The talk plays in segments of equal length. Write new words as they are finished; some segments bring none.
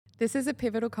This is a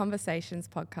Pivotal Conversations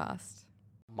podcast.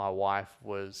 My wife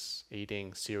was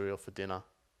eating cereal for dinner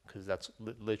because that's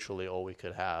literally all we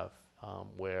could have,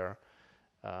 where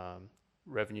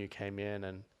revenue came in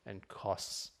and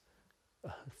costs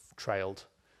trailed,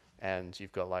 and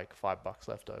you've got like $5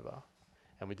 left over.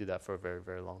 And we did that for a very,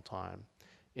 very long time.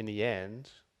 In the end,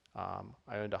 I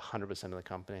owned 100% of the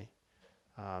company,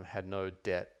 had no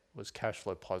debt, was cash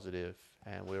flow positive,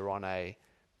 and we were on a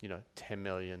 $10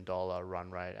 million run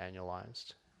rate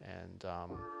annualized. And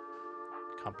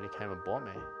the company came and bought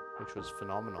me, which was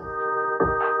phenomenal.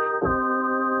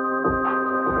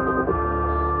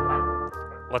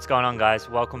 What's going on, guys?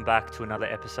 Welcome back to another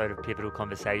episode of Pivotal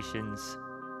Conversations.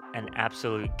 An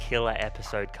absolute killer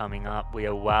episode coming up. We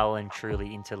are well and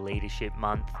truly into Leadership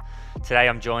Month. Today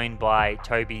I'm joined by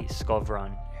Tobi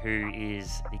Skovron, who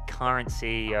is the current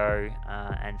CEO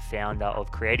and founder of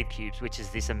Creative Cubes, which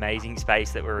is this amazing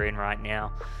space that we're in right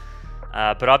now.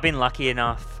 But I've been lucky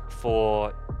enough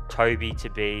for Tobi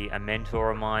to be a mentor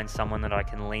of mine, someone that I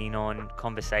can lean on,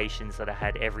 conversations that I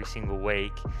had every single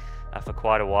week for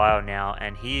quite a while now.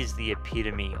 And he is the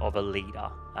epitome of a leader,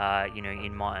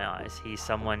 in my eyes. He's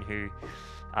someone who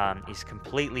is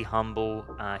completely humble.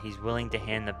 He's willing to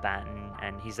hand the baton,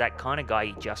 and he's that kind of guy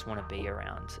you just want to be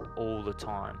around all the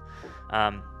time.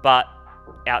 But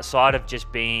outside of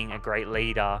just being a great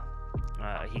leader,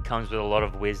 he comes with a lot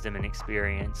of wisdom and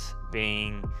experience,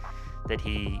 being that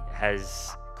he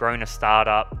has grown a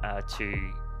startup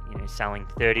to selling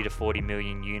 30 to 40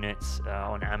 million units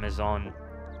on Amazon,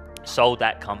 sold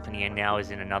that company, and now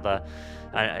is in another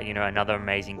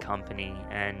amazing company.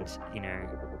 And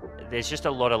there's just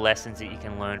a lot of lessons that you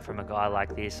can learn from a guy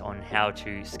like this on how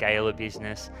to scale a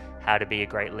business, how to be a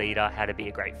great leader, how to be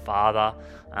a great father,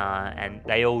 and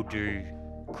they all do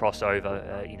cross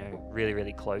over, really,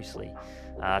 really closely.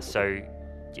 So,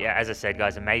 as I said,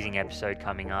 guys, amazing episode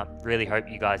coming up. Really hope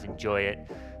you guys enjoy it.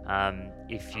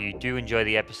 If you do enjoy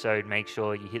the episode, make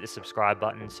sure you hit the subscribe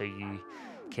button so you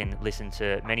can listen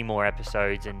to many more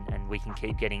episodes, and we can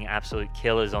keep getting absolute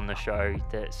killers on the show,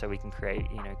 so we can create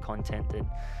content that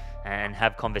and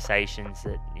have conversations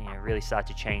that really start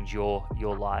to change your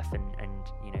life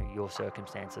and your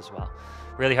circumstance as well.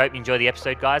 Really hope you enjoy the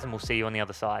episode, guys, and we'll see you on the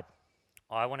other side.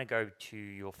 I want to go to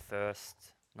your first,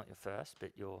 not your first,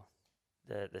 but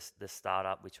the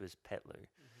startup, which was Petlu.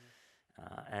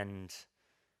 And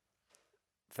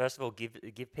first of all,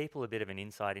 give people a bit of an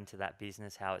insight into that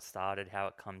business, how it started, how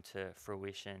it come to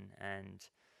fruition, and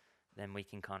then we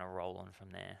can kind of roll on from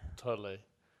there. Totally.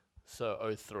 So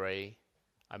 2003,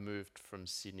 I moved from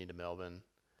Sydney to Melbourne,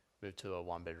 moved to a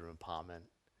one-bedroom apartment,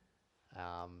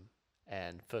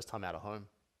 and first time out of home.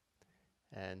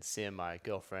 And seeing my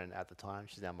girlfriend at the time,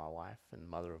 she's now my wife and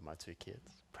mother of my two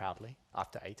kids, proudly,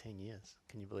 after 18 years.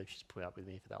 Can you believe she's put up with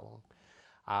me for that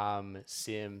long?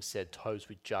 Sim said, "Tobes,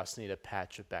 we just need a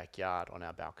patch of backyard on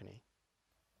our balcony."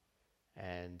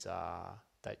 And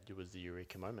that was the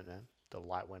eureka moment, man. The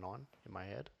light went on in my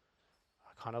head.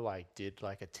 I kind of did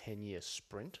a 10-year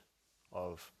sprint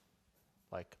of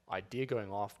idea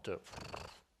going off to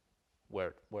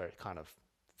where it kind of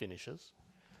finishes.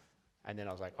 And then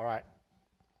I was like, all right,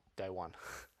 day one,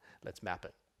 let's map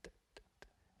it.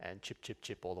 And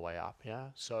chip all the way up, yeah?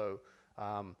 So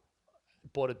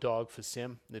bought a dog for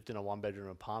Sim, lived in a one-bedroom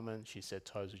apartment. She said,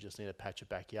 "Toes, we just need a patch of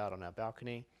backyard on our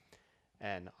balcony."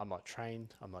 And I'm not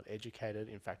trained, I'm not educated.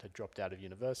 In fact, I dropped out of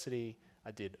university.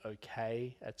 I did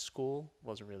okay at school,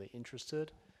 wasn't really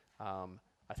interested.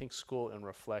 I think school in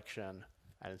reflection,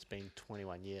 and it's been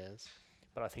 21 years,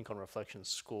 but I think on reflection,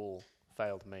 school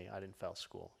failed me. I didn't fail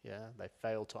school, yeah? They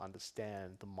failed to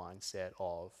understand the mindset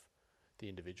of the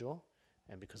individual.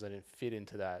 And because I didn't fit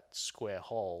into that square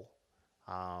hole,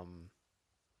 I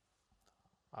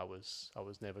was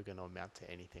never going to amount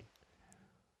to anything.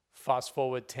 Fast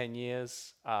forward 10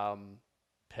 years,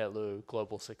 Petlu,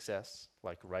 global success,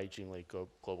 ragingly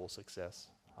global success.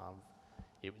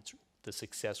 The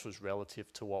success was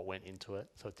relative to what went into it,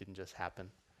 so it didn't just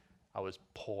happen. I was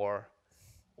poor,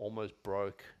 almost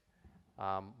broke.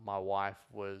 My wife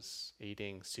was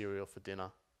eating cereal for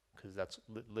dinner because that's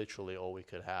literally all we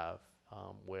could have,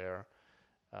 where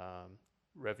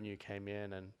revenue came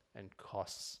in and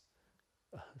costs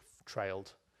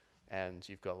trailed, and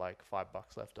you've got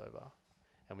 $5 left over.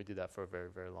 And we did that for a very,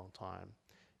 very long time.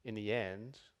 In the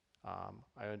end,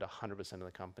 I owned 100% of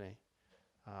the company,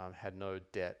 had no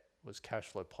debt, was cash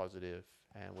flow positive,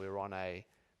 and we were on a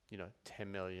 $10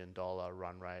 million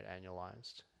run rate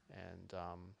annualized. And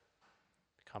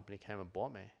the company came and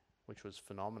bought me, which was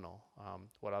phenomenal.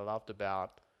 What I loved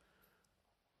about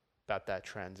that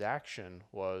transaction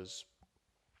was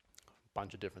a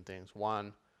bunch of different things.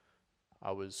 One,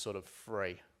 I was sort of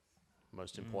free,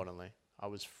 most importantly. I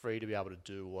was free to be able to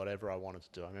do whatever I wanted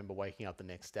to do. I remember waking up the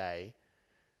next day,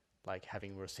 like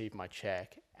having received my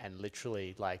check and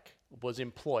literally like was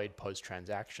employed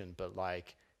post-transaction, but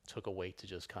like took a week to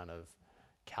just kind of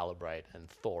calibrate and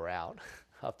thaw out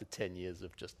after 10 years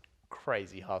of just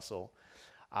crazy hustle.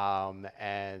 I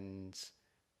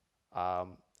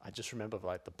just remember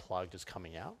like the plug just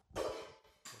coming out.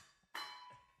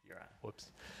 You're right.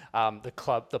 Whoops.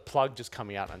 The plug just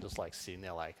coming out and just like sitting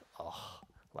there like, oh,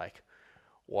 like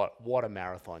what a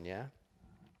marathon, yeah.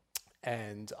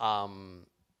 And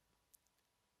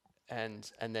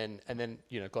then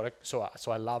got it. So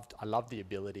I loved the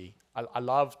ability. I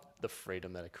loved the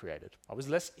freedom that it created. I was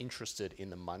less interested in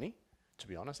the money, to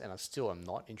be honest, and I still am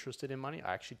not interested in money.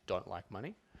 I actually don't like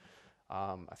money.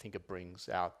 I think it brings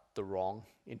out the wrong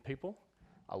in people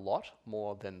a lot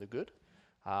more than the good.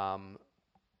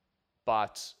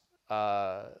 But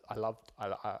I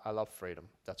love freedom.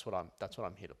 That's what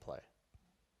I'm here to play.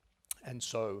 And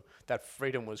so that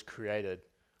freedom was created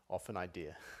off an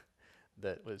idea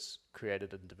that was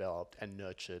created and developed and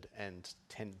nurtured and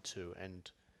tended to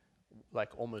and like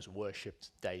almost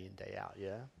worshipped day in, day out,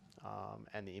 yeah?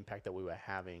 And the impact that we were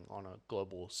having on a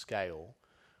global scale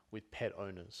with pet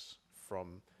owners,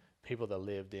 from people that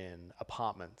lived in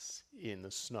apartments in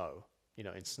the snow,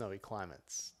 in snowy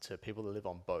climates, to people that live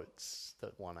on boats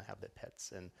that want to have their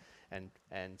pets, and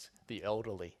the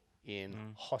elderly in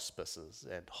hospices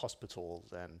and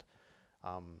hospitals, and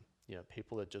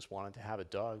people that just wanted to have a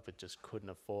dog but just couldn't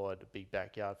afford a big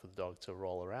backyard for the dog to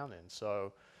roll around in.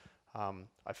 So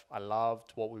I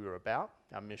loved what we were about.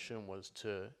 Our mission was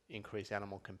to increase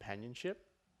animal companionship,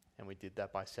 and we did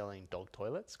that by selling dog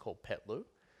toilets called Pet Loo.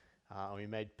 We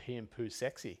made pee and poo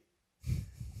sexy.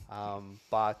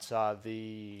 But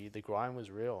the grind was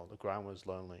real. The grind was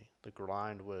lonely. The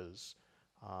grind was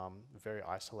very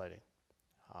isolating.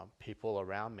 People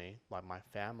around me, like my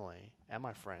family and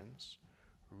my friends,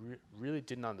 really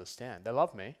didn't understand. They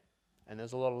love me, and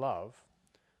there's a lot of love,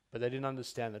 but they didn't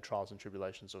understand the trials and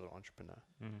tribulations of an entrepreneur.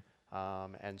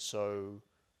 And so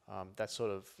that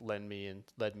sort of led me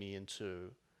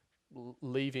into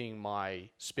leaving my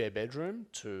spare bedroom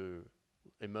to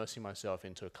immersing myself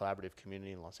into a collaborative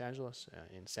community in Los Angeles,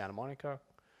 in Santa Monica,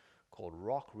 called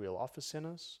ROC, Real Office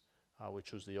Centers,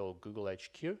 which was the old Google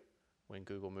HQ. When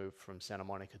Google moved from Santa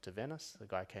Monica to Venice, the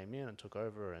guy came in and took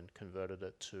over and converted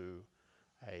it to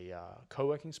a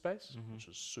co-working space, which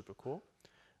was super cool.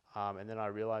 And then I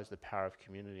realized the power of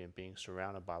community and being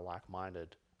surrounded by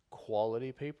like-minded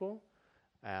quality people,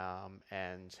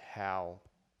 and how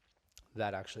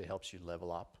that actually helps you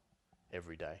level up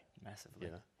every day. Massively.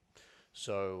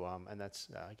 So, and that's,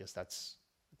 I guess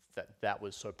that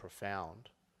was so profound.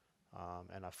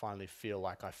 And I finally feel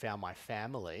like I found my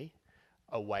family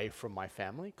away from my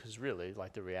family, because really,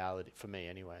 like, the reality, for me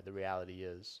anyway, the reality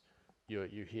is you're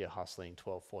here hustling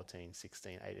 12, 14,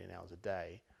 16, 18 hours a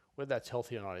day. Whether that's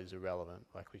healthy or not is irrelevant.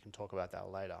 Like, we can talk about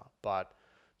that later. But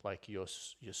like, you're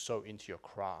so into your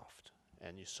craft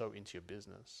and you're so into your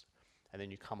business, and then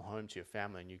you come home to your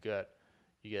family and you get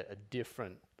a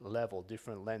different level,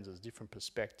 different lenses, different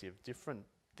perspective, different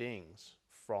things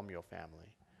from your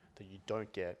family that you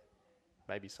don't get.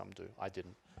 Maybe some do. I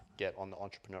didn't get on the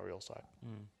entrepreneurial side.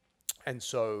 And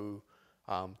so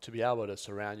to be able to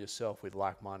surround yourself with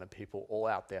like-minded people all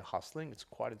out there hustling, it's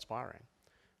quite inspiring.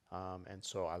 And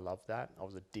so I love that. I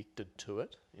was addicted to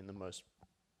it in the most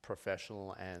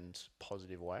professional and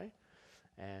positive way.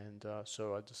 And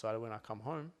so I decided, when I come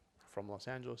home from Los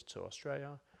Angeles to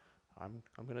Australia, I'm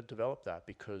going to develop that,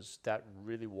 because that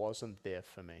really wasn't there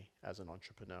for me as an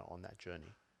entrepreneur on that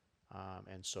journey.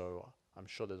 And so I'm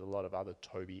sure there's a lot of other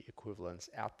Tobi equivalents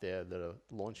out there that are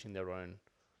launching their own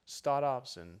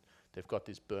startups, and they've got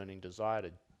this burning desire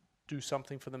to do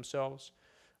something for themselves.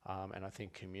 And I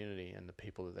think community and the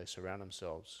people that they surround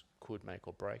themselves could make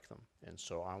or break them. And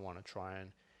so I want to try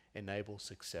and enable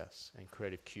success. And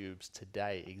Creative Cubes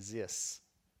today exists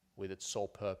with its sole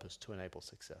purpose to enable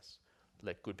success.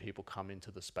 Let good people come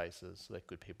into the spaces, let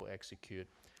good people execute,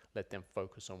 let them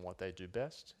focus on what they do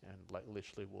best, and like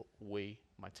literally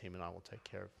my team and I will take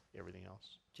care of everything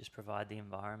else. Just provide the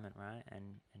environment, right?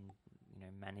 And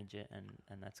manage it, and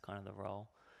that's kind of the role.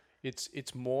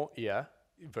 It's more, yeah,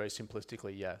 very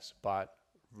simplistically, yes. But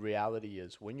reality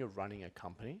is, when you're running a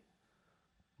company,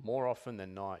 more often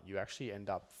than not, you actually end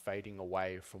up fading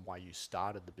away from why you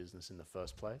started the business in the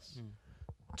first place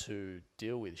to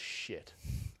deal with shit.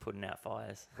 Putting out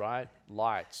fires. Right?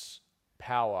 Lights,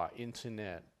 power,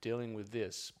 internet, dealing with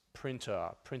this,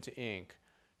 printer ink,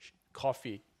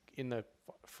 coffee in the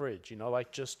fridge,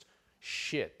 like just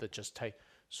shit that just take.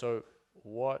 So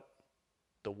what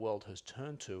the world has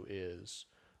turned to is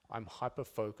I'm hyper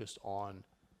focused on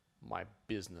my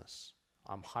business.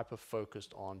 I'm hyper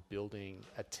focused on building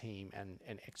a team and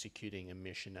executing a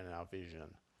mission and our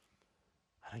vision.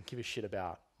 I don't give a shit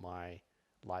about my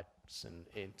lights and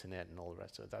internet and all the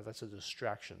rest of it. That's a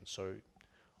distraction. So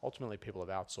ultimately, people have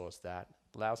outsourced that.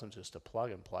 Allows them just to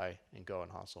plug and play and go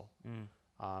and hustle.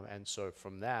 And so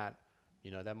from that,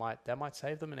 that might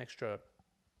save them an extra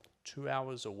 2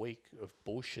 hours a week of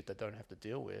bullshit they don't have to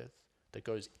deal with that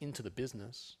goes into the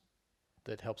business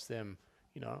that helps them,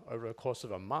 over the course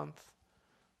of a month.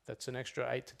 That's an extra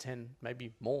 8 to 10,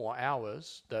 maybe more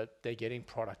hours that they're getting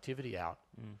productivity out.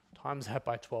 Times that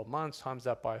by 12 months, times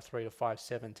that by 3 to 5,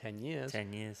 7, 10 years.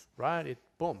 10 years. Right?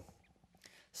 Boom.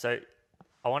 So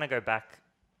I want to go back,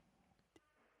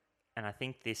 and I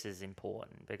think this is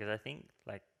important because I think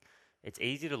it's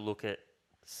easy to look at,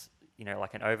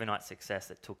 like an overnight success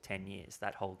that took 10 years,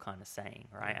 that whole kind of saying,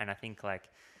 right? And I think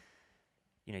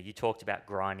you talked about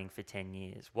grinding for 10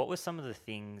 years. What were some of the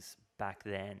things back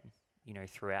then,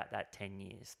 throughout that 10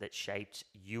 years that shaped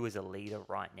you as a leader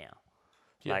right now?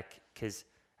 Yeah. Because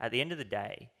at the end of the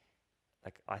day,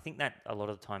 I think that a lot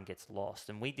of the time gets lost,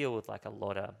 and we deal with a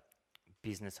lot of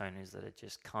business owners that are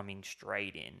just coming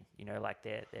straight in,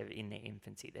 they're in their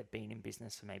infancy. They've been in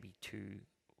business for maybe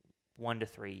 1 to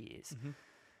 3 years.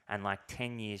 And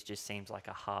 10 years just seems like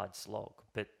a hard slog.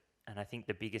 And I think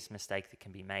the biggest mistake that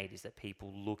can be made is that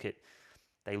people look at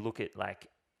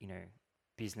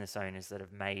business owners that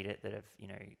have made it, that have,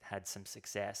 had some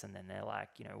success, and then they're like,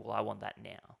 well, I want that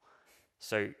now.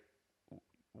 So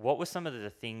what were some of the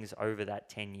things over that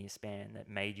 10-year span that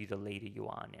made you the leader you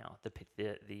are now, the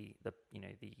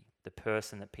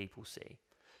person that people see?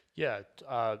 Yeah.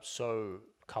 So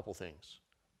a couple things.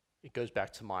 It goes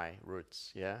back to my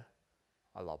roots. Yeah.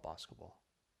 I love basketball.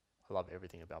 I love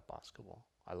everything about basketball.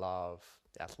 I love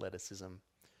the athleticism.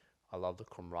 I love the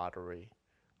camaraderie.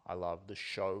 I love the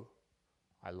show.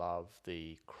 I love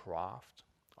the craft.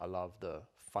 I love the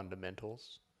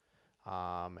fundamentals.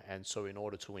 And so in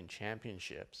order to win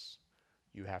championships,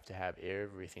 you have to have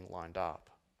everything lined up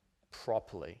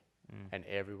properly and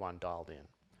everyone dialed in.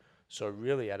 So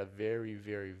really at a very,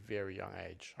 very, very young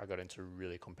age, I got into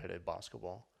really competitive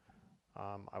basketball.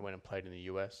 I went and played in the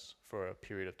US for a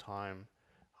period of time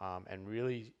and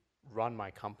really run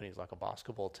my companies like a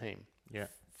basketball team. Yeah.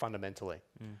 Fundamentally.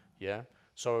 Yeah.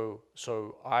 So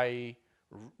I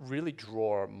really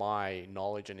draw my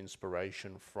knowledge and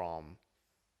inspiration from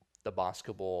the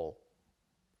basketball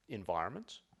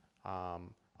environment. I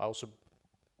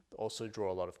also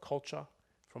draw a lot of culture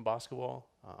from basketball,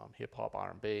 hip hop,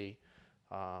 R&B,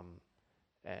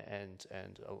 and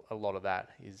a lot of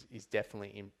that is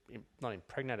definitely not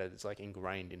impregnated. It's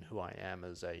ingrained in who I am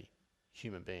as a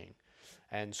human being,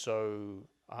 and so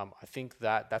I think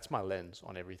that's my lens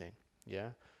on everything. Yeah.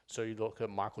 So you look at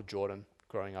Michael Jordan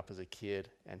growing up as a kid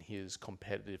and his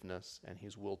competitiveness and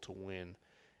his will to win.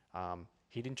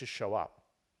 He didn't just show up.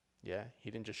 Yeah.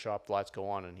 He didn't just show up, the lights go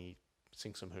on, and he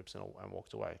sinks some hoops and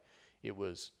walked away. It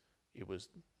was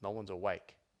no one's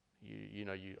awake.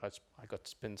 I got to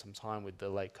spend some time with the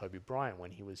late Kobe Bryant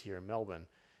when he was here in Melbourne,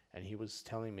 and he was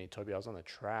telling me, Toby, I was on the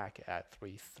track at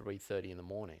 3:30 in the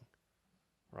morning,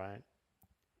 right?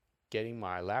 Getting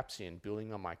my laps in,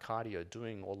 building on my cardio,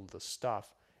 doing all of the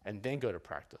stuff, and then go to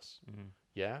practice.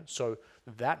 Yeah. So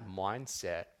that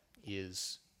mindset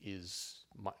is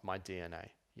my DNA.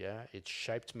 Yeah. It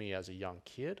shaped me as a young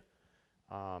kid,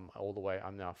 all the way.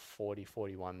 I'm now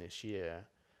 41 this year.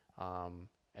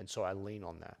 And so I lean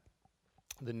on that.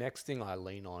 The next thing I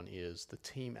lean on is the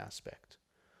team aspect.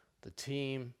 The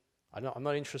team, I'm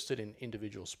not interested in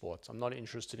individual sports. I'm not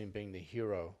interested in being the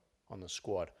hero on the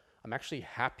squad. I'm actually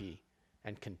happy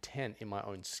and content in my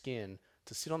own skin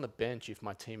to sit on the bench if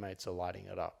my teammates are lighting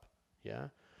it up. Yeah.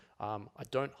 I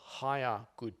don't hire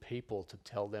good people to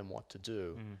tell them what to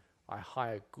do. I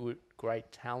hire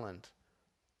great talent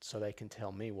so they can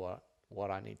tell me what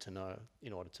I need to know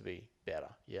in order to be better.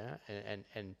 Yeah.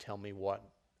 And tell me what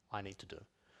I need to do.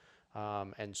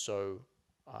 And so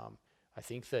I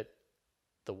think that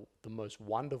the most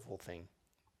wonderful thing,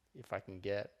 if I can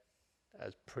get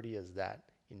as pretty as that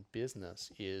in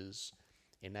business, is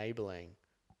enabling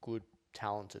good,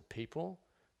 talented people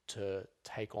to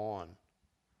take on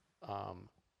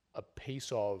a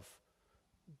piece of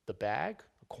the bag,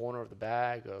 a corner of the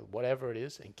bag, or whatever it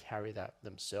is, and carry that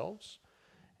themselves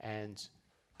and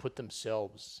put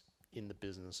themselves in the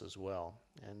business as well.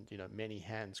 And, many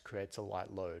hands creates a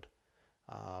light load.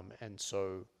 And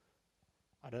so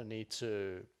I don't need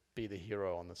to be the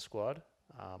hero on the squad.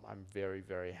 I'm very,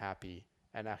 very happy,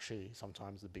 and actually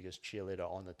sometimes the biggest cheerleader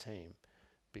on the team,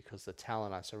 because the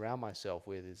talent I surround myself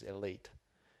with is elite,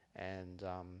 and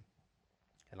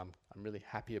I'm really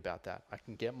happy about that. I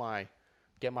can get my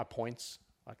points.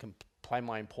 I can play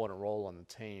my important role on the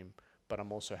team, but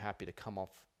I'm also happy to come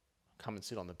and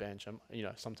sit on the bench.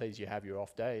 Some days you have your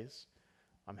off days.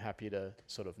 I'm happy to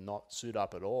sort of not suit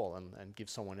up at all and give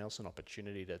someone else an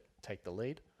opportunity to take the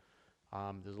lead.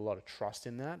 There's a lot of trust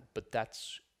in that, but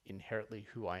that's inherently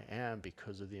who I am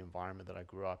because of the environment that I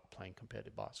grew up playing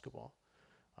competitive basketball.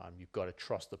 You've got to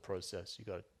trust the process. You've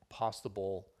got to pass the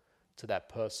ball to that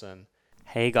person.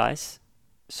 Hey guys,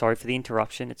 sorry for the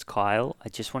interruption. It's Kyle. I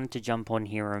just wanted to jump on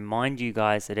here and remind you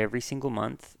guys that every single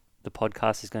month the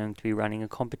podcast is going to be running a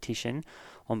competition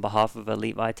on behalf of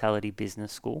Elite Vitality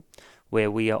Business School,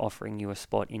 where we are offering you a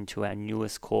spot into our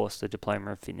newest course, the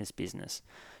Diploma of Fitness Business.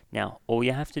 Now, all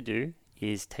you have to do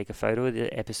is take a photo of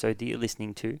the episode that you're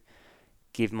listening to,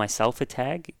 give myself a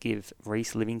tag, give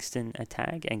Reese Livingston a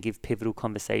tag, and give Pivotal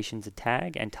Conversations a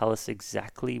tag, and tell us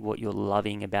exactly what you're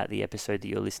loving about the episode that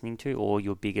you're listening to or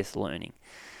your biggest learning.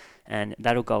 And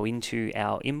that'll go into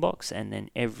our inbox, and then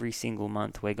every single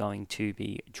month we're going to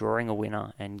be drawing a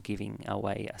winner and giving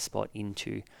away a spot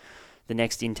into the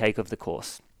next intake of the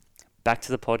course. Back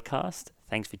to the podcast.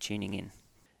 Thanks for tuning in.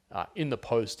 In the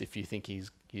post, if you think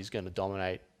he's going to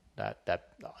dominate that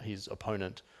his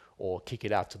opponent or kick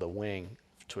it out to the wing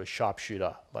to a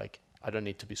sharpshooter, like, I don't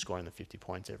need to be scoring the 50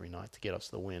 points every night to get us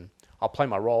the win. I'll play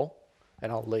my role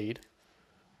and I'll lead,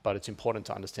 but it's important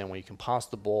to understand when you can pass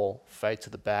the ball, fade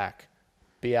to the back,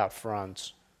 be out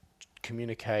front,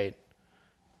 communicate.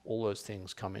 All those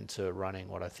things come into running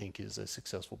what I think is a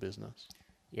successful business.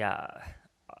 Yeah.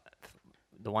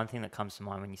 The one thing that comes to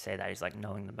mind when you say that is like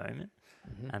knowing the moment.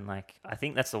 Mm-hmm. And like, I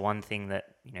think that's the one thing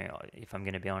that, if I'm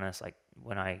going to be honest, like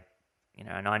when I,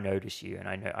 and I notice you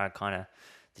and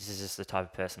this is just the type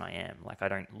of person I am. Like,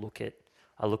 I look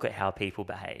at how people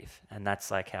behave, and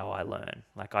that's like how I learn.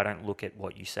 Like, I don't look at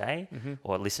what you say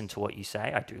or listen to what you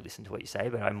say. I do listen to what you say,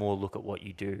 but I more look at what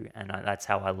you do, and that's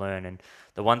how I learn. And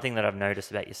the one thing that I've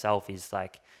noticed about yourself is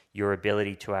like your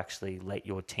ability to actually let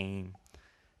your team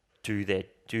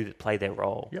play their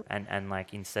role. Yep. and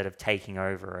like, instead of taking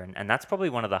over, and that's probably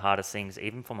one of the hardest things,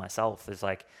 even for myself, is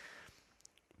like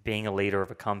being a leader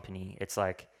of a company. It's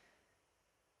like,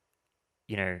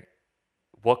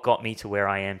 what got me to where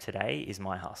I am today is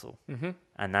my hustle. Mm-hmm.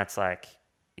 And that's like,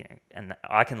 and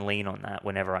I can lean on that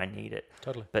whenever I need it.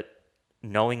 Totally. But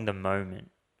knowing the moment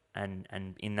and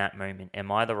in that moment,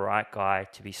 am I the right guy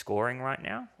to be scoring right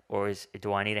now? Or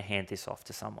do I need to hand this off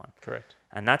to someone? Correct.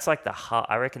 And that's like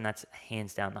I reckon that's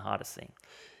hands down the hardest thing.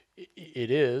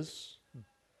 It is,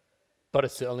 but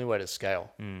it's the only way to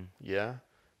scale. Yeah.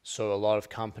 So a lot of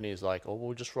companies like,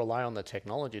 we'll just rely on the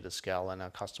technology to scale and our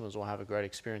customers will have a great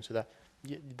experience with that.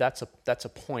 That's a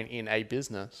point in a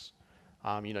business.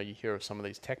 You hear of some of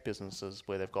these tech businesses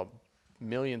where they've got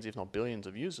millions, if not billions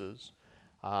of users,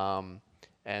 and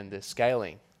they're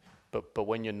scaling. But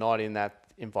when you're not in that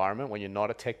environment, when you're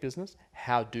not a tech business,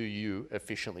 how do you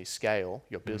efficiently scale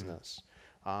your business?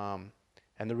 And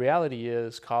the reality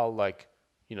is, Carl, like,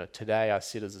 today I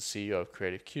sit as the CEO of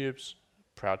Creative Cubes,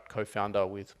 proud co-founder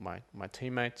with my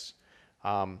teammates.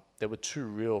 There were two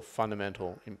real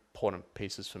fundamental important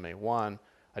pieces for me. One,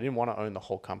 I didn't want to own the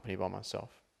whole company by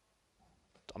myself.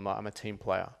 I'm a team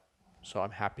player. So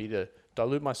I'm happy to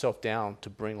dilute myself down to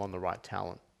bring on the right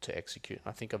talent to execute.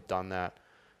 I think I've done that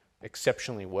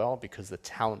exceptionally well because the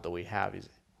talent that we have is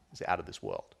out of this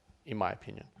world, in my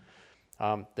opinion.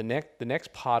 The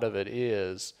next part of it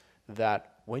is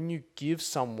that when you give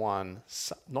someone,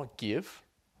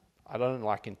 I don't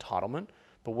like entitlement,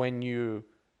 but when you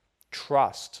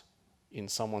trust in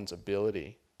someone's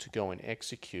ability to go and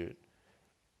execute,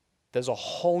 there's a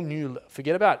whole new,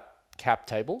 forget about cap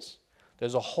tables,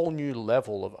 there's a whole new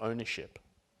level of ownership.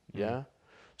 Yeah.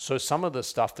 So some of the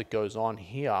stuff that goes on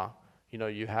here,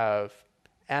 you have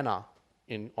Anna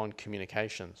on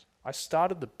communications. I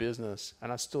started the business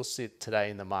and I still sit today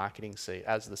in the marketing seat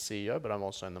as the CEO, but I'm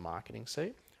also in the marketing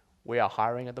seat. We are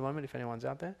hiring at the moment, if anyone's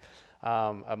out there,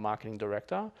 a marketing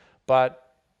director,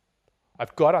 but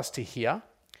I've got us to here.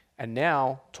 And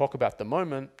now talk about the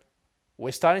moment.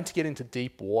 We're starting to get into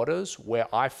deep waters where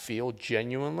I feel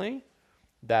genuinely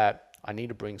that I need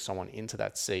to bring someone into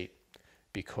that seat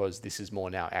because this is more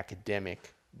now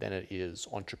academic than it is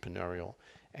entrepreneurial.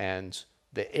 And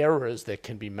the errors that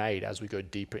can be made as we go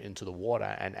deeper into the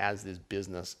water and as this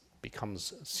business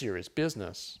becomes serious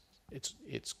business, it's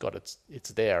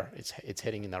there, it's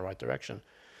heading in the right direction.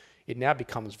 It now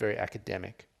becomes very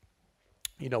academic.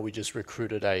 We just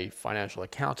recruited a financial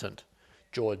accountant.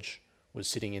 George was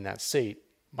sitting in that seat,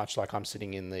 much like I'm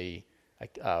sitting in the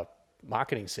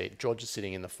marketing seat. George is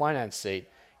sitting in the finance seat.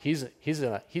 He's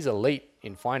elite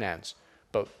in finance,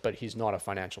 but he's not a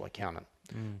financial accountant.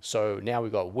 So now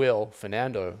we've got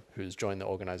Fernando, who's joined the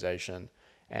organization,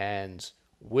 and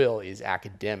Will is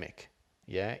academic,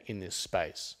 in this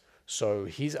space. So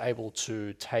he's able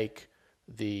to take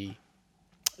the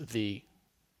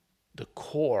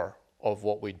core of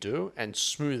what we do and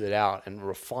smooth it out and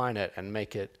refine it and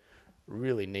make it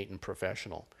really neat and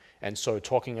professional. And so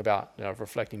talking about,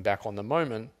 reflecting back on the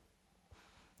moment,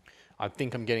 I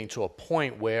think I'm getting to a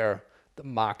point where the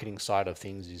marketing side of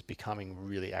things is becoming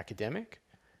really academic.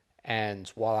 And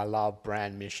while I love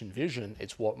brand, mission, vision,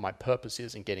 it's what my purpose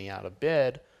is in getting out of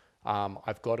bed.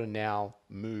 I've got to now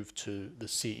move to the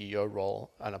CEO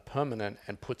role and a permanent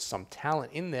and put some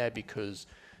talent in there because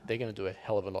they're going to do a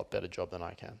hell of a lot better job than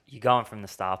I can. You're going from the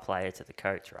star player to the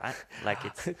coach, right? Like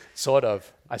it's sort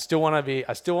of. I still want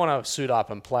to suit up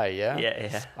and play. Yeah.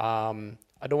 Yeah.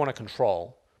 I don't want to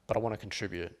control, but I want to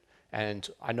contribute. And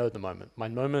I know the moment. My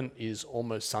moment is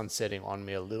almost sunsetting on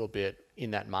me a little bit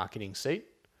in that marketing seat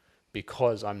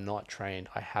because I'm not trained.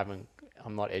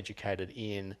 I'm not educated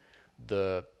in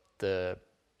the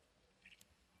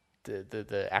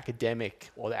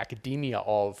academic or the academia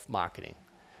of marketing,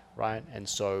 right? And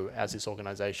so as this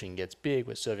organization gets big,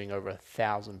 we're serving over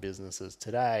 1,000 businesses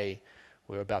today.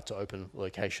 We're about to open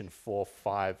location 4,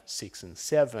 5, 6, and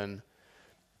 7.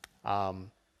 I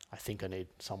think I need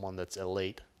someone that's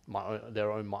elite.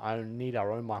 I need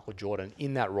our own Michael Jordan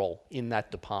in that role, in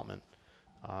that department.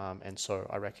 And so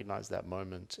I recognize that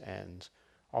moment, and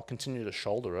I'll continue to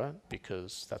shoulder it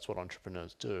because that's what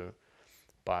entrepreneurs do.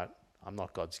 But I'm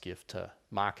not God's gift to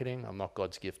marketing. I'm not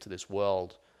God's gift to this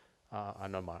world. I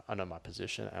know my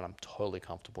position, and I'm totally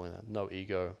comfortable in it. No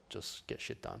ego, just get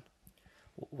shit done.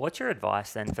 What's your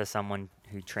advice then for someone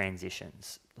who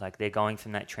transitions? Like they're going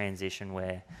from that transition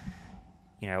where,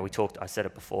 I said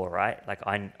it before, right? Like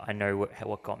I know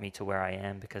what got me to where I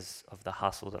am because of the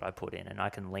hustle that I put in, and I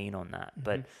can lean on that. Mm-hmm.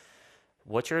 But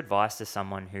what's your advice to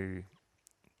someone who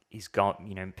is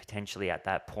potentially at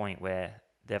that point where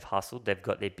they've hustled, they've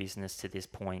got their business to this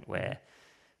point where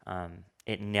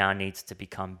it now needs to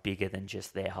become bigger than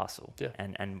just their hustle? Yeah.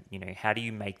 And how do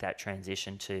you make that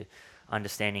transition to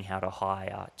understanding how to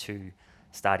hire, to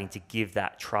starting to give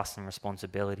that trust and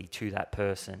responsibility to that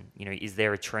person? Is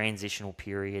there a transitional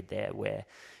period there where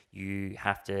you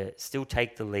have to still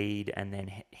take the lead and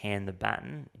then hand the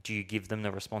baton? Do you give them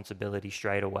the responsibility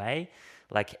straight away?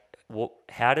 Like,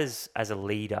 how as a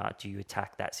leader, do you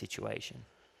attack that situation?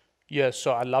 Yeah,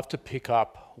 so I'd love to pick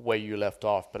up where you left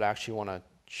off, but I actually want to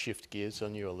shift gears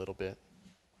on you a little bit.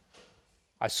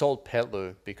 I sold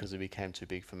Petloo because it became too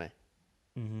big for me.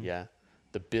 Mm-hmm. Yeah,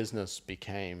 the business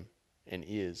became and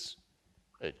is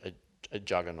a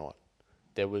juggernaut.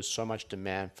 There was so much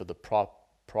demand for the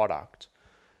product,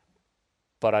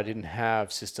 but I didn't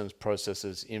have systems,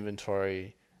 processes,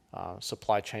 inventory,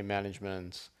 supply chain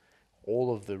management,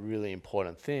 all of the really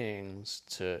important things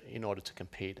in order to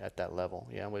compete at that level.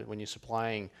 Yeah, when you're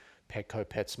supplying Petco,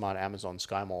 PetSmart, Amazon,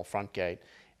 SkyMall, Frontgate,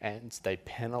 and they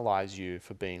penalize you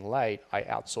for being late, I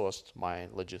outsourced my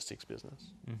logistics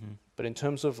business. Mm-hmm. But in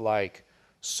terms of like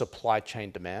supply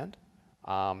chain demand,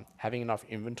 having enough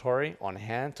inventory on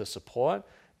hand to support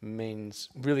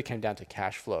really came down to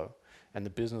cash flow. And the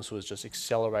business was just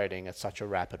accelerating at such a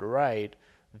rapid rate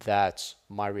that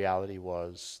my reality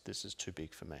was, this is too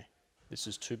big for me. This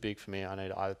is too big for me. I need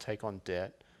to either take on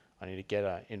debt, I need to get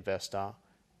an investor,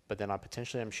 but then I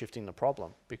potentially am shifting the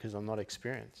problem because I'm not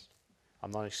experienced.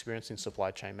 I'm not experienced in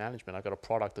supply chain management. I've got a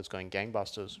product that's going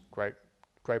gangbusters, great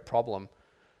problem,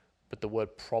 but the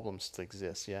word problem still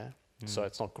exists, yeah? So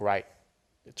it's not great,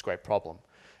 it's great problem.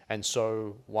 And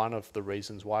so one of the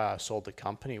reasons why I sold the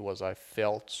company was I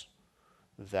felt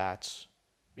that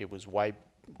it was way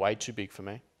too big for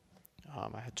me.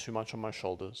 I had too much on my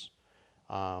shoulders.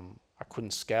 I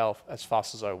couldn't scale as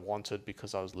fast as I wanted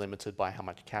because I was limited by how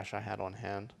much cash I had on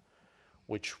hand,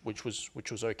 which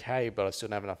was okay, but I still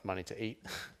didn't have enough money to eat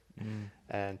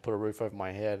and put a roof over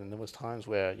my head. And there was times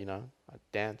where, I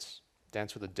dance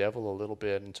with the devil a little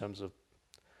bit in terms of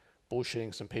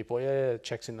bullshitting some people. Yeah,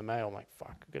 checks in the mail. I'm like,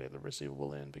 fuck, I gotta get the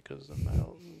receivable in because the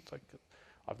mail, it's like,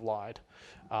 I've lied.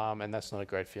 And that's not a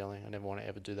great feeling. I never want to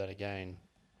ever do that again.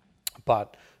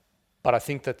 But I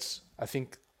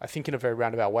think in a very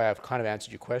roundabout way, I've kind of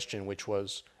answered your question, which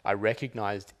was I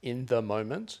recognized in the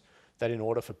moment that in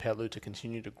order for Petloo to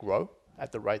continue to grow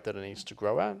at the rate that it needs to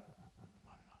grow at,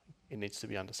 it needs to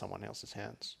be under someone else's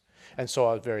hands. And so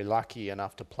I was very lucky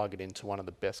enough to plug it into one of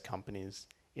the best companies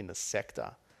in the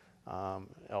sector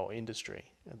or industry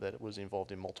that was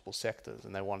involved in multiple sectors.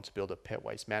 And they wanted to build a pet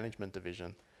waste management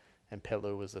division. and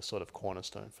Petlu was the sort of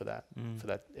cornerstone for that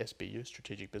SBU,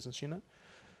 Strategic Business Unit.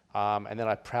 And then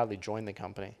I proudly joined the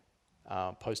company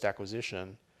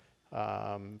post-acquisition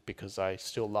because I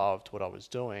still loved what I was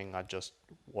doing. I just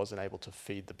wasn't able to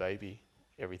feed the baby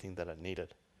everything that it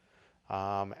needed.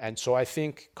 And so I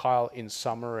think, Kyle, in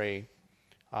summary,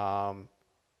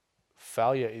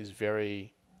 failure is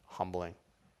very humbling.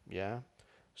 Yeah.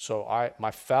 So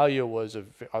my failure was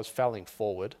I was failing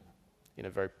forward in a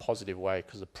very positive way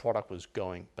because the product was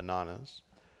going bananas,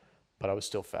 but I was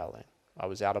still failing. I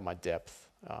was out of my depth.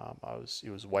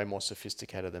 It was way more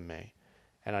sophisticated than me,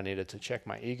 and I needed to check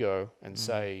my ego and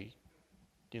say,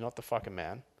 "You're not the fucking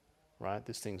man, right?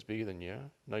 This thing's bigger than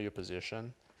you. Know your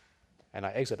position." And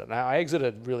I exited. Now I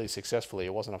exited really successfully.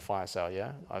 It wasn't a fire sale.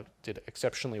 Yeah, I did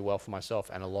exceptionally well for myself,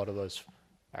 and all of those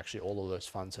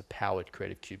funds have powered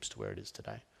Creative Cubes to where it is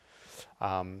today.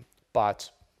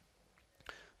 But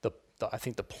I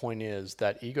think the point is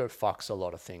that ego fucks a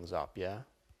lot of things up, yeah?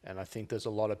 And I think there's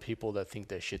a lot of people that think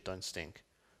their shit don't stink.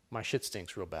 My shit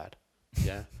stinks real bad,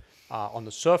 yeah? On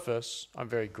the surface, I'm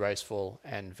very graceful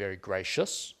and very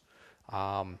gracious.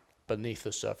 Beneath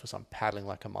the surface, I'm paddling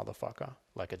like a motherfucker,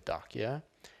 like a duck, yeah?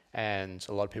 And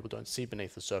a lot of people don't see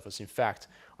beneath the surface. In fact,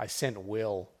 I sent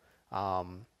Will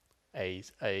an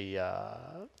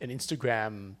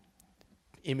Instagram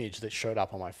image that showed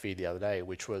up on my feed the other day, it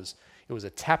was a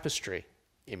tapestry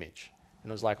image.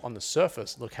 And it was like, on the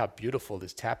surface, look how beautiful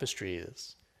this tapestry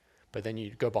is. But then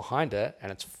you go behind it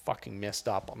and it's fucking messed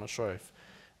up. I'm not sure if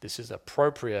this is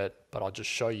appropriate, but I'll just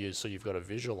show you so you've got a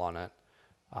visual on it.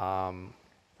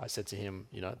 I said to him,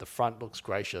 the front looks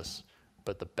gracious,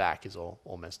 but the back is all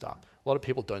messed up. A lot of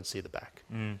people don't see the back.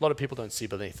 A lot of people don't see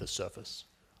beneath the surface.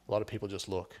 A lot of people just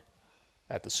look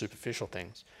at the superficial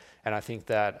things. And I think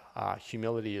that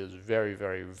humility is very,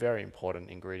 very, very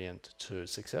important ingredient to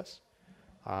success.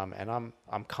 And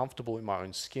I'm comfortable in my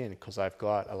own skin because I've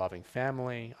got a loving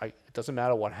family. It doesn't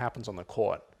matter what happens on the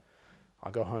court. I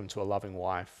go home to a loving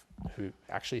wife who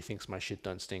actually thinks my shit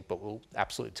don't stink, but will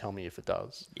absolutely tell me if it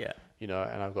does. Yeah.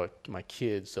 And I've got my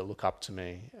kids that look up to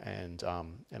me, and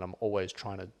I'm always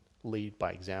trying to lead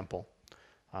by example.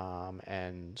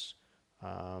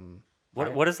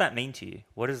 What does that mean to you?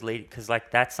 What is lead? Because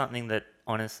that's something that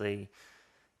honestly,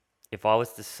 if I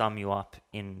was to sum you up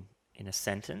in a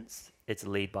sentence, it's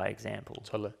lead by example.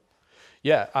 Totally.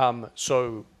 Yeah.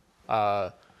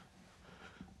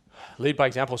 Lead by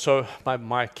example. So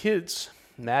my kids,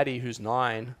 Maddie, who's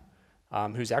 9,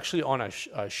 who's actually on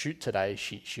a shoot today.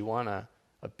 She won a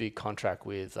big contract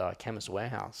with Chemist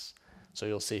Warehouse. So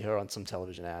you'll see her on some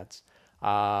television ads.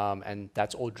 And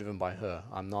that's all driven by her.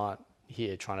 I'm not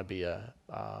here trying to be a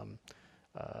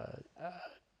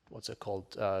what's it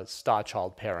called, star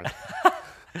child parent.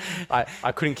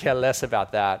 I couldn't care less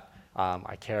about that.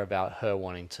 I care about her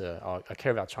I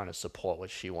care about trying to support what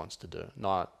she wants to do,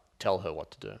 not tell her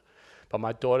what to do. But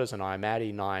my daughters and I,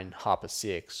 Maddie 9, Harper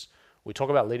 6, we talk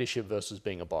about leadership versus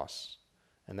being a boss.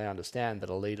 And they understand that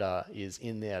a leader is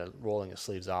in there rolling his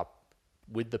sleeves up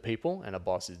with the people, and a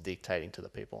boss is dictating to the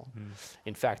people.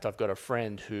 In fact, I've got a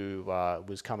friend who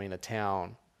was coming to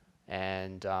town,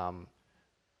 and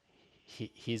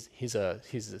he's the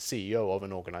CEO of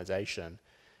an organization,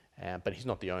 but he's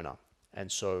not the owner.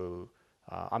 And so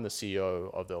I'm the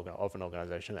CEO of an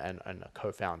organization and a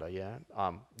co-founder. Yeah.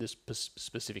 This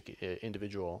specific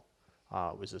individual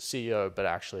was a CEO, but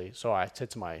actually, so I said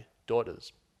to my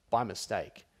daughters by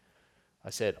mistake, I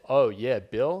said, "Oh yeah,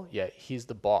 Bill, yeah, he's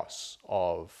the boss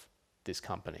of this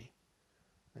company."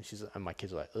 And my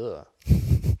kids are like, "Ugh."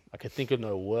 I could think of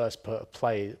no worse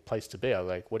place to be. I was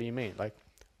like, "What do you mean?"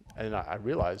 And I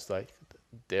realized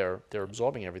they're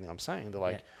absorbing everything I'm saying. They're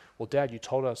like, "Well, Dad, you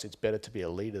told us it's better to be a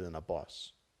leader than a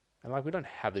boss." And we don't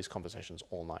have these conversations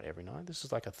all night, every night. This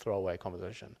is like a throwaway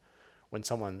conversation. When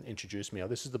someone introduced me, "Oh,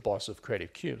 this is the boss of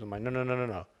Creative Cubes," I'm like,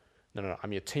 no.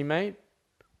 I'm your teammate,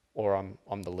 or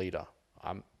I'm the leader.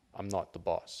 I'm not the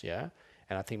boss, yeah?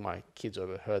 And I think my kids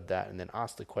overheard that and then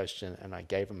asked the question, and I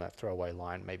gave them that throwaway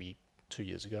line maybe 2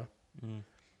 years ago.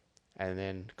 And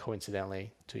then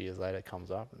coincidentally, 2 years later, it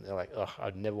comes up, and they're like, "Ugh,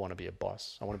 I'd never want to be a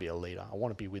boss. I want to be a leader. I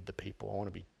want to be with the people. I want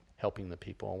to be helping the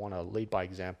people. I want to lead by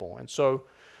example." And so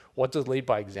what does lead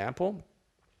by example?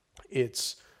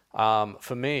 It's,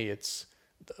 for me, it's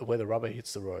where the rubber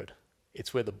hits the road.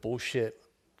 It's where the bullshit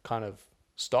kind of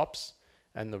stops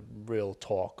and the real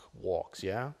talk walks,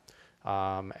 yeah?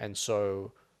 And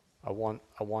so I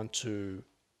want to,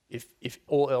 if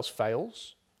all else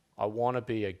fails, I want to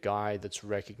be a guy that's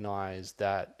recognized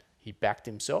that he backed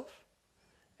himself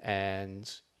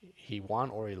and he won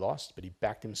or he lost, but he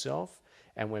backed himself.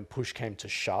 And when push came to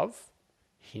shove,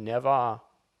 he never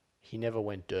he never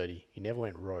went dirty. He never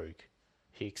went rogue.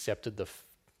 He accepted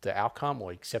the outcome,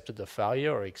 or accepted the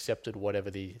failure, or accepted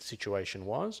whatever the situation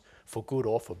was, for good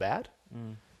or for bad,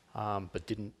 but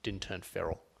didn't turn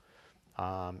feral,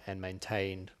 and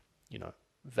maintained,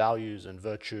 values and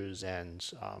virtues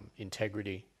and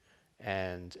integrity,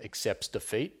 and accepts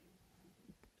defeat.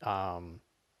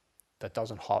 That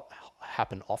doesn't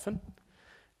happen often,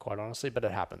 quite honestly, but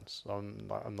it happens.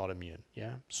 I'm not immune.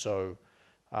 Yeah. So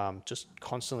just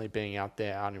constantly being out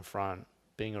there, out in front,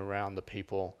 being around the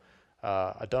people.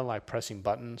 I don't like pressing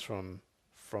buttons from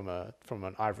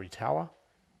an ivory tower.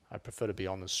 I prefer to be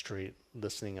on the street,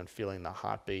 listening and feeling the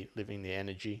heartbeat, living the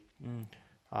energy.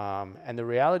 And the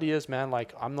reality is, man,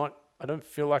 like I don't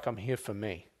feel like I'm here for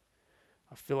me.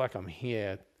 I feel like I'm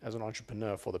here as an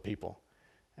entrepreneur for the people.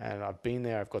 And I've been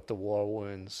there. I've got the war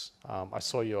wounds. I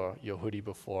saw your hoodie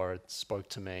before. It spoke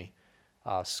to me.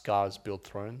 Scars build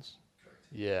thrones.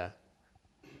 Yeah.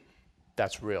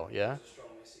 That's real. Yeah.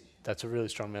 That's a really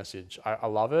strong message. I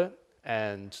love it.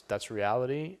 And that's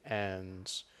reality.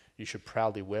 And you should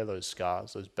proudly wear those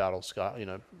scars, those battle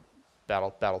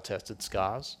tested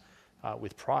scars,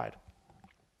 with pride.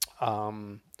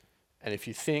 And if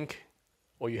you think,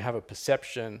 or you have a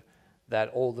perception that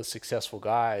all the successful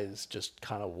guys just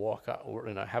kind of walk up, or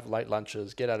have late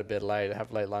lunches, get out of bed late,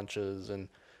 have late lunches, and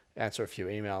answer a few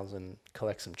emails and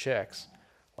collect some checks,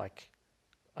 like,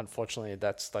 unfortunately,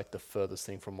 that's like the furthest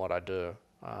thing from what I do.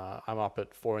 I'm up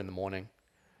at 4 a.m.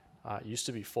 It used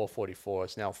to be 4:44.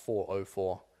 It's now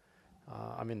 4:04.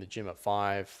 I'm in the gym at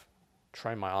 5.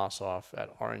 Train my ass off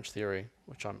at Orange Theory,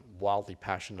 which I'm wildly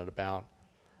passionate about.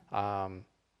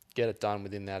 Get it done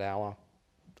within that hour.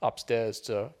 Upstairs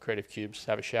to Creative Cubes,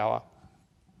 have a shower,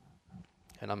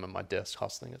 and I'm at my desk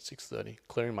hustling at 6:30,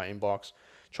 clearing my inbox,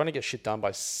 trying to get shit done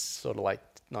by sort of like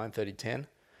 9:30, 10,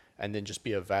 and then just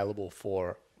be available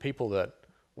for people that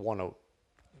want to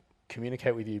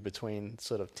communicate with you between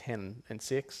sort of 10 and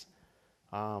 6.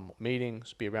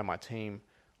 Meetings, be around my team,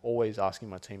 always asking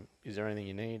my team, is there anything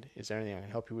you need? Is there anything I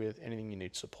can help you with? Anything you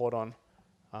need support on?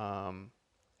 And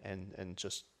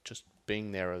just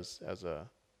being there as a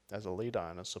leader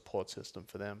and a support system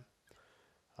for them.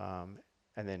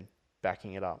 And then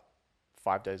backing it up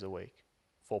 5 days a week,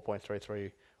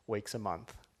 4.33 weeks a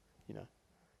month,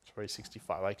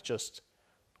 365, like just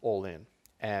all in.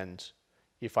 And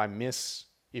if I miss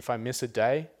a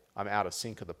day, I'm out of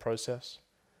sync of the process.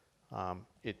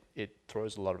 It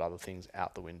throws a lot of other things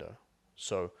out the window.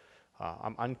 So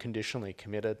I'm unconditionally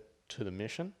committed to the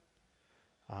mission.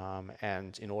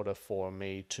 And in order for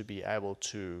me to be able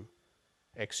to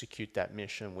execute that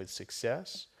mission with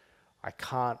success, I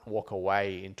can't walk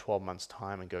away in 12 months'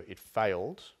 time and go, it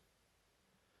failed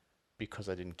because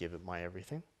I didn't give it my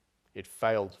everything. It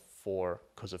failed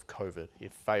because of COVID.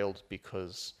 It failed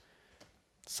because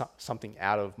something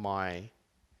out of my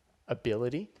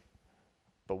ability.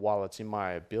 But while it's in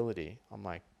my ability, I'm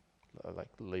like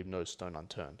leave no stone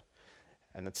unturned.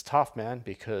 And it's tough, man,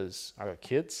 because I got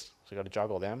kids, so I got to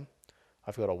juggle them.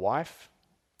 I've got a wife,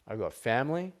 I've got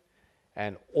family,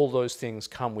 and all those things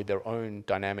come with their own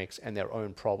dynamics and their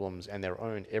own problems and their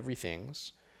own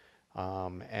everythings.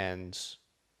 And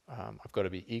I've got to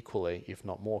be equally, if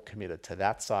not more, committed to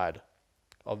that side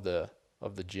of the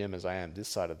gym as I am this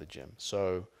side of the gym.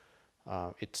 So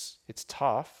it's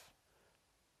tough,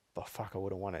 but fuck, I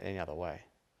wouldn't want it any other way.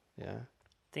 Yeah.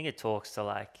 I think it talks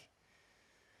to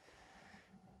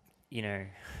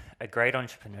a great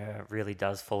entrepreneur really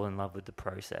does fall in love with the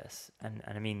process. And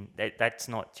I mean, that's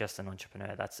not just an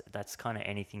entrepreneur. That's kind of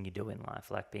anything you do in life,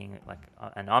 like being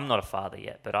and I'm not a father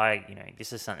yet, but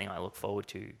this is something I look forward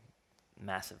to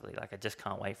massively. Like I just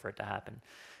can't wait for it to happen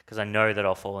because I know that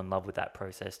I'll fall in love with that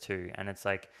process too. And it's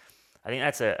like, I think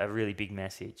that's a really big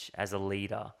message as a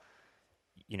leader.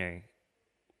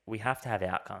 We have to have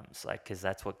outcomes, because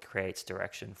that's what creates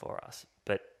direction for us.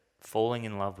 But falling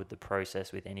in love with the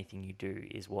process with anything you do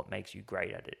is what makes you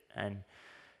great at it. And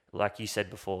like you said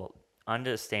before,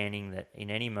 understanding that in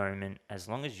any moment, as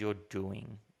long as you're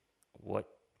doing what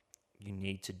you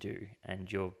need to do and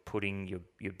you're putting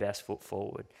your best foot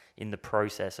forward in the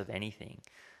process of anything,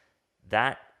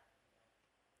 and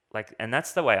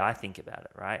that's the way I think about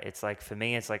it, right? It's like, for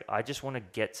me, it's like, I just want to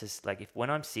get to, when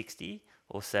I'm 60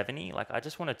 or 70, I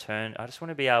just want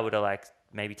to be able to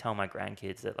maybe tell my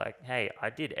grandkids that hey, I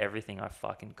did everything I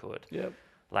fucking could. Yep.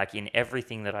 In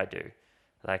everything that I do.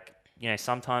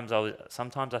 Sometimes I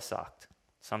sucked.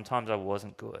 Sometimes I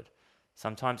wasn't good.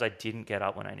 Sometimes I didn't get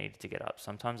up when I needed to get up.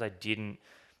 Sometimes I didn't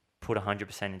put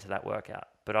 100% into that workout,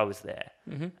 but I was there.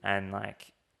 Mm-hmm. And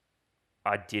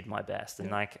I did my best.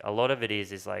 And a lot of it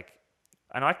is and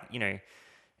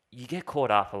you get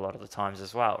caught up a lot of the times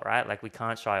as well, right? Like we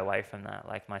can't shy away from that.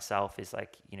 Like myself is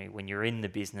like, when you're in the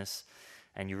business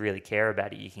and you really care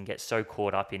about it, you can get so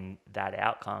caught up in that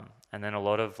outcome. And then a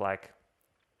lot of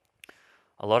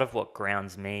what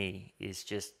grounds me is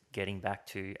just getting back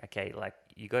to, okay, like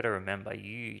you got to remember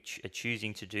you are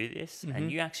choosing to do this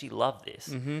and you actually love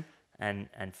this and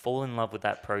fall in love with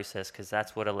that process, because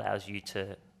that's what allows you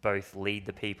to both lead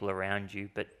the people around you,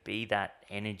 but be that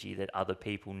energy that other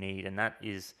people need. And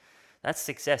that's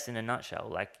success in a nutshell.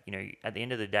 Like, at the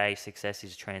end of the day, success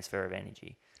is transfer of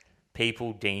energy.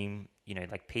 People deem,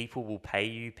 like people will pay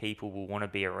you, people will want to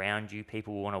be around you,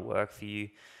 people will want to work for you,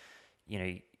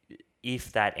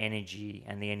 if that energy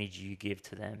and the energy you give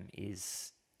to them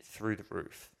is through the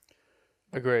roof.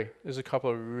 Agree. There's a couple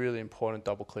of really important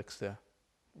double clicks there.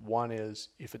 One is,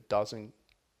 if it doesn't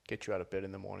get you out of bed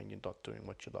in the morning, you're not doing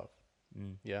what you love.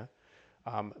 Yeah.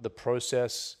 The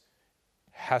process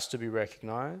has to be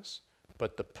recognized,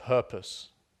 but the purpose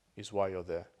is why you're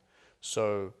there.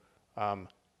 So,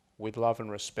 with love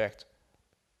and respect,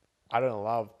 I don't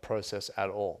love process at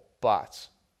all, but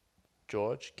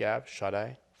George, Gab,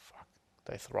 Sade,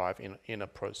 they thrive in a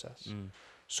process.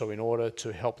 So in order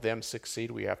to help them succeed,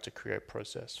 we have to create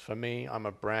process. For me, I'm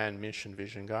a brand mission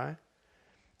vision guy.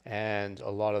 And a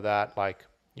lot of that, like,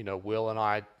 Will and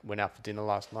I went out for dinner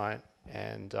last night,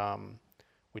 and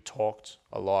we talked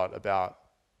a lot about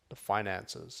the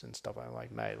finances and stuff. I'm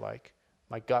like, mate, like,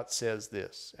 my gut says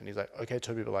this. And he's like, okay,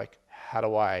 Tobi, but like, how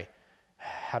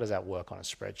does that work on a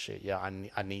spreadsheet? Yeah,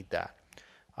 I need that.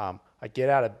 I get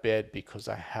out of bed because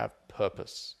I have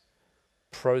purpose.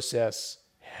 Process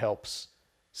helps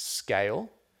scale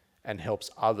and helps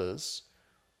others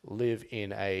live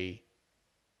in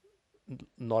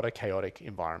not a chaotic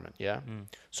environment. Yeah.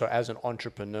 So as an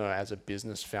entrepreneur, as a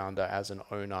business founder, as an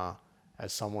owner,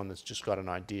 as someone that's just got an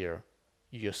idea,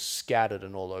 you're scattered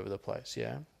and all over the place.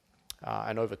 Yeah.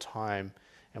 And over time,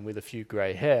 and with a few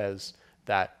gray hairs,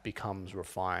 that becomes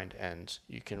refined, and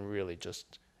you can really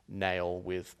just nail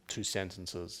with 2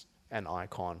 sentences, an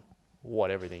icon,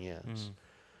 what everything is.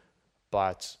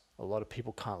 But a lot of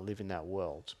people can't live in that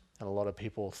world, and a lot of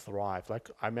people thrive.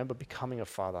 Like, I remember becoming a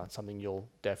father, something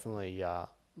definitely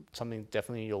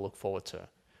you'll look forward to,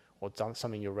 or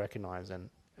something you'll recognize and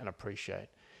appreciate,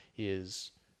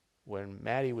 is when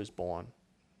Maddie was born.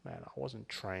 Man, I wasn't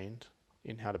trained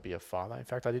in how to be a father. In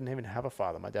fact, I didn't even have a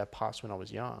father. My dad passed when I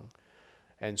was young.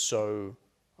 And so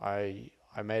I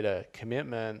made a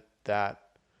commitment that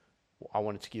I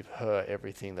wanted to give her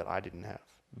everything that I didn't have.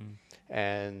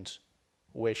 And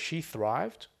where she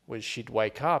thrived was she'd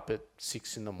wake up at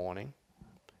 6 a.m.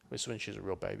 This is when she was a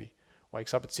real baby.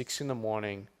 Wakes up at 6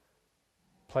 a.m,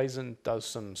 plays and does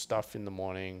some stuff in the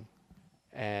morning,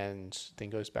 and then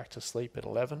goes back to sleep at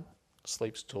 11,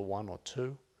 sleeps till 1 or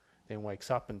 2, then wakes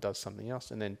up and does something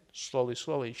else. And then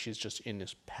slowly, she's just in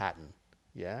this pattern.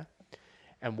 Yeah.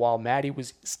 And while Maddie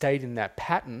stayed in that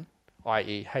pattern,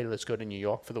 i.e., hey, let's go to New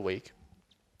York for the week.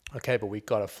 Okay, but we've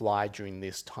got to fly during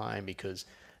this time because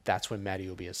that's when Maddie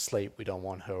will be asleep. We don't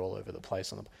want her all over the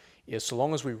place. So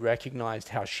long as we recognized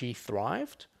how she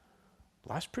thrived,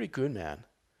 life's pretty good, man.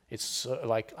 It's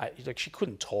like she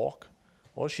couldn't talk.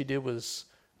 All she did was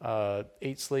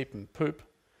eat, sleep, and poop.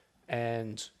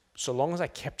 And so long as I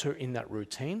kept her in that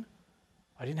routine,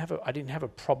 I didn't have a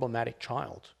problematic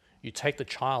child. You take the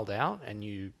child out and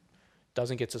you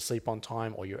doesn't get to sleep on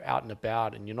time, or you're out and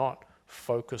about and you're not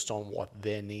focused on what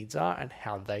their needs are and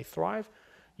how they thrive,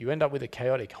 you end up with a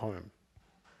chaotic home.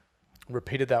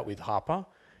 Repeated that with Harper,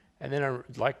 and then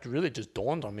it really just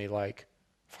dawned on me, like,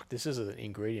 fuck, this is an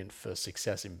ingredient for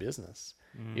success in business.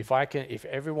 If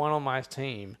everyone on my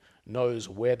team knows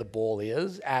where the ball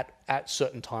is at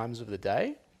certain times of the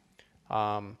day,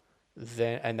 and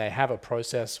they have a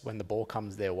process when the ball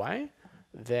comes their way,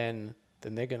 then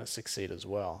they're going to succeed as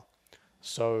well.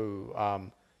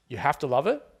 So you have to love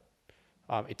it.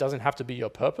 It doesn't have to be your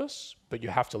purpose, but you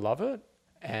have to love it,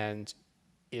 and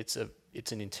it's an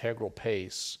integral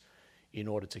piece in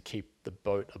order to keep the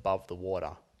boat above the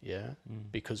water. Yeah,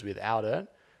 because without it,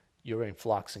 you're in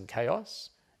flux and chaos,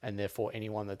 and therefore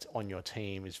anyone that's on your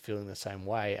team is feeling the same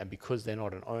way. And because they're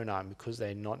not an owner, and because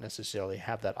they not necessarily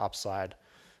have that upside,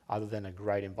 other than a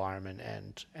great environment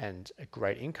and a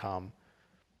great income,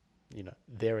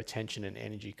 their attention and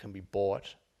energy can be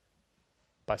bought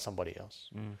by somebody else.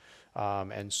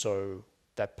 And so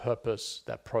that purpose,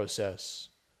 that process,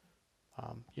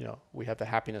 we have the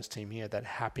happiness team here, that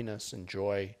happiness and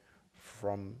joy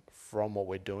from what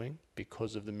we're doing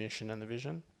because of the mission and the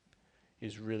vision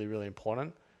is really, really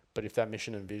important. But if that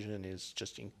mission and vision is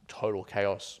just in total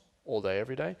chaos, all day,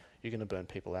 every day, you're going to burn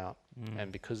people out.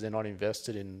 And because they're not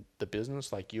invested in the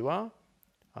business like you are,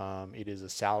 it is a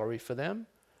salary for them.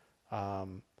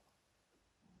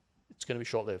 It's going to be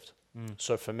short-lived.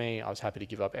 So for me, I was happy to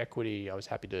give up equity. I was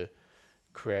happy to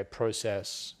create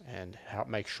process and help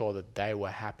make sure that they were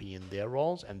happy in their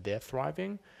roles and they're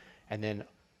thriving. And then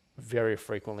very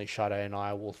frequently, Sade and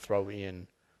I will throw in,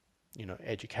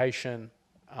 education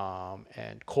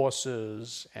and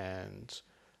courses and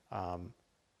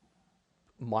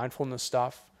mindfulness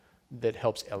stuff that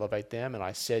helps elevate them. And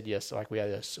I said yes, like we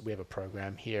have a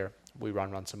program here we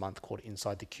run once a month called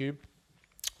Inside the Cube,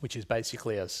 which is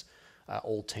basically us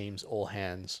all teams, all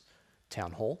hands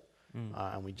town hall.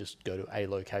 And we just go to a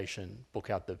location, book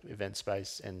out the event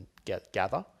space and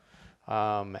gather.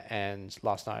 And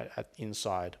last night at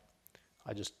Inside,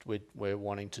 we're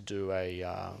wanting to do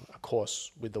a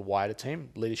course with the wider team.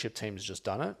 Leadership team's just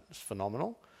done it. It's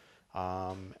phenomenal.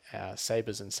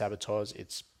 Sabers and Saboteurs,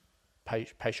 it's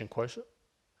patient quotient,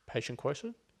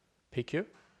 PQ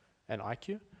and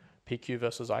IQ, PQ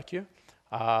versus IQ.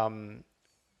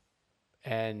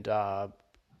 And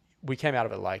we came out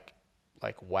of it like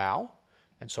wow.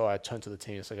 And so I turned to the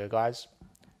team and said, guys,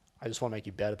 I just want to make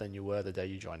you better than you were the day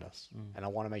you joined us. And I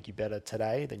want to make you better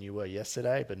today than you were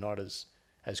yesterday, but not as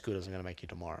good as I'm going to make you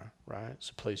tomorrow, right?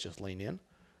 So please just lean in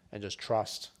and just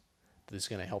trust that it's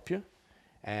going to help you.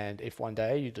 And if one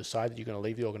day you decide that you're going to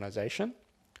leave the organization,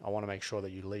 I want to make sure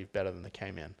that you leave better than they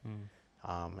came in.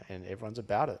 And everyone's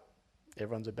about it.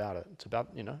 It's about,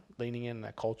 leaning in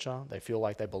that culture. They feel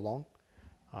like they belong.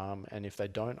 And if they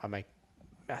don't, I make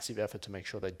massive effort to make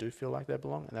sure they do feel like they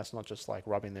belong. And that's not just like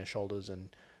rubbing their shoulders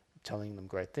and telling them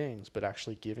great things, but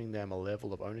actually giving them a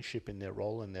level of ownership in their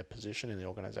role and their position in the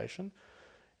organization.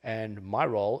 And my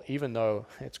role, even though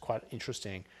it's quite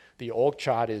interesting, the org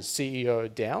chart is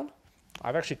CEO down.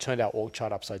 I've actually turned our org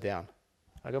chart upside down.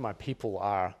 I go, my people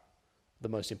are the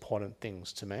most important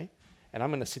things to me. And I'm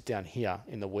going to sit down here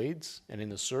in the weeds and in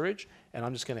the sewage, and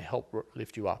I'm just going to help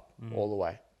lift you up all the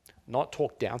way. Not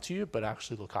talk down to you, but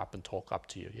actually look up and talk up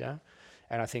to you, yeah?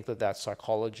 And I think that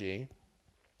psychology,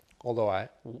 although I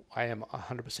am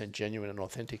 100% genuine and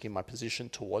authentic in my position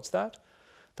towards that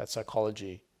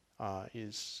psychology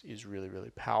is really,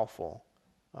 really powerful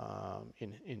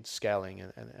in scaling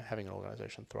and having an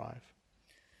organization thrive.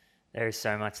 There is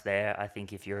so much there. I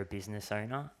think if you're a business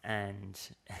owner and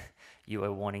you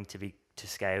are wanting to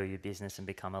scale your business and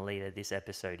become a leader, this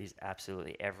episode is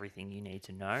absolutely everything you need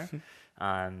to know.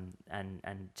 And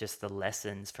just the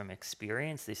lessons from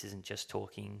experience. This isn't just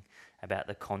talking about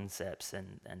the concepts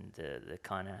and the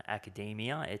kind of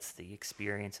academia. It's the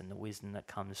experience and the wisdom that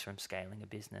comes from scaling a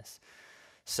business.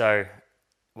 So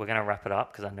we're going to wrap it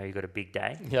up because I know you've got a big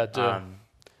day. Yeah, I do.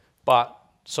 But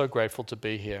so grateful to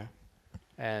be here.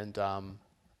 And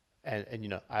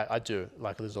I do,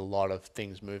 like, there's a lot of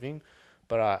things moving,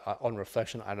 but I on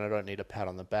reflection, I don't need a pat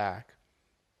on the back.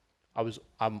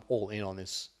 I'm all in on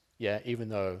this. Yeah. Even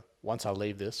though once I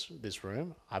leave this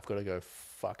room, I've got to go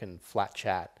fucking flat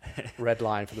chat, red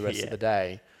line for the rest of the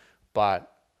day.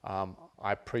 But,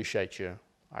 I appreciate you.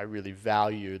 I really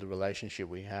value the relationship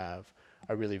we have.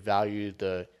 I really value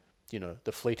the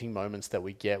fleeting moments that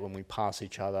we get when we pass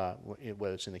each other,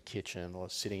 whether it's in the kitchen or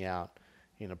sitting out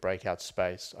in a breakout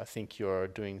space. I think you're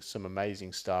doing some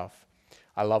amazing stuff.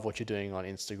 I love what you're doing on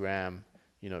Instagram.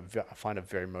 I find it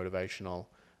very motivational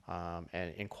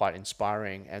and quite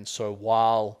inspiring. And so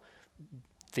while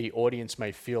the audience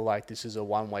may feel like this is a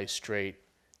one-way street,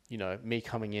 me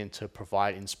coming in to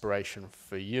provide inspiration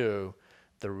for you,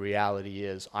 the reality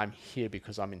is I'm here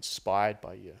because I'm inspired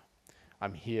by you.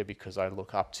 I'm here because I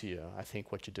look up to you. I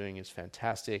think what you're doing is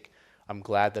fantastic. I'm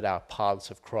glad that our paths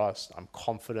have crossed. I'm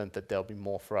confident that there'll be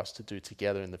more for us to do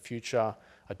together in the future.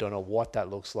 I don't know what that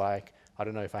looks like. I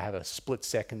don't know if I have a split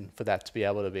second for that to be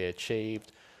able to be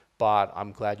achieved, but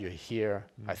I'm glad you're here.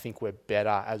 I think we're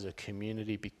better as a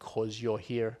community because you're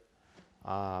here,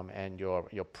 and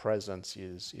your presence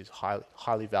is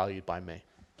highly valued by me.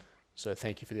 So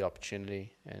thank you for the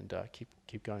opportunity, and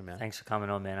keep going, man. Thanks for coming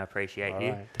on, man. I appreciate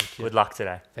you. Right, thank you. Good luck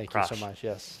today. Thank Crush. you so much.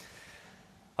 Yes.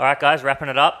 All right, guys, wrapping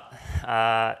it up.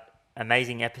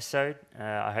 Amazing episode.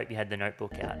 I hope you had the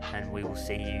notebook out, and we will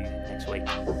see you next week.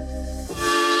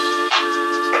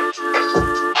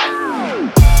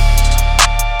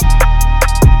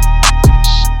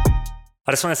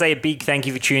 I just want to say a big thank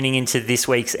you for tuning into this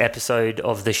week's episode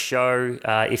of the show.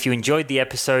 If you enjoyed the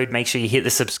episode, make sure you hit the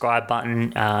subscribe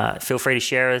button. Feel free to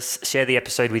share the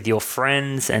episode with your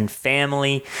friends and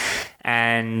family.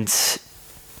 And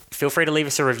feel free to leave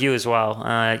us a review as well.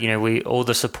 We all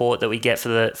the support that we get for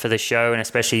the show, and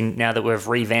especially now that we've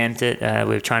revamped it,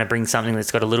 we're trying to bring something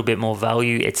that's got a little bit more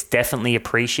value. It's definitely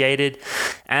appreciated.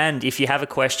 And if you have a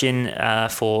question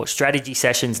for strategy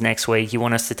sessions next week, you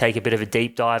want us to take a bit of a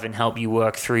deep dive and help you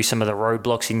work through some of the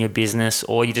roadblocks in your business,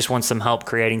 or you just want some help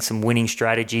creating some winning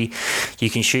strategy,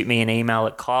 you can shoot me an email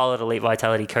at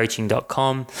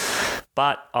kyle@elitevitalitycoaching.com.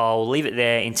 But I'll leave it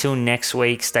there. Until next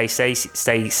week, stay safe,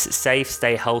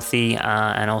 stay healthy,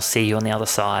 and I'll see you on the other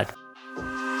side.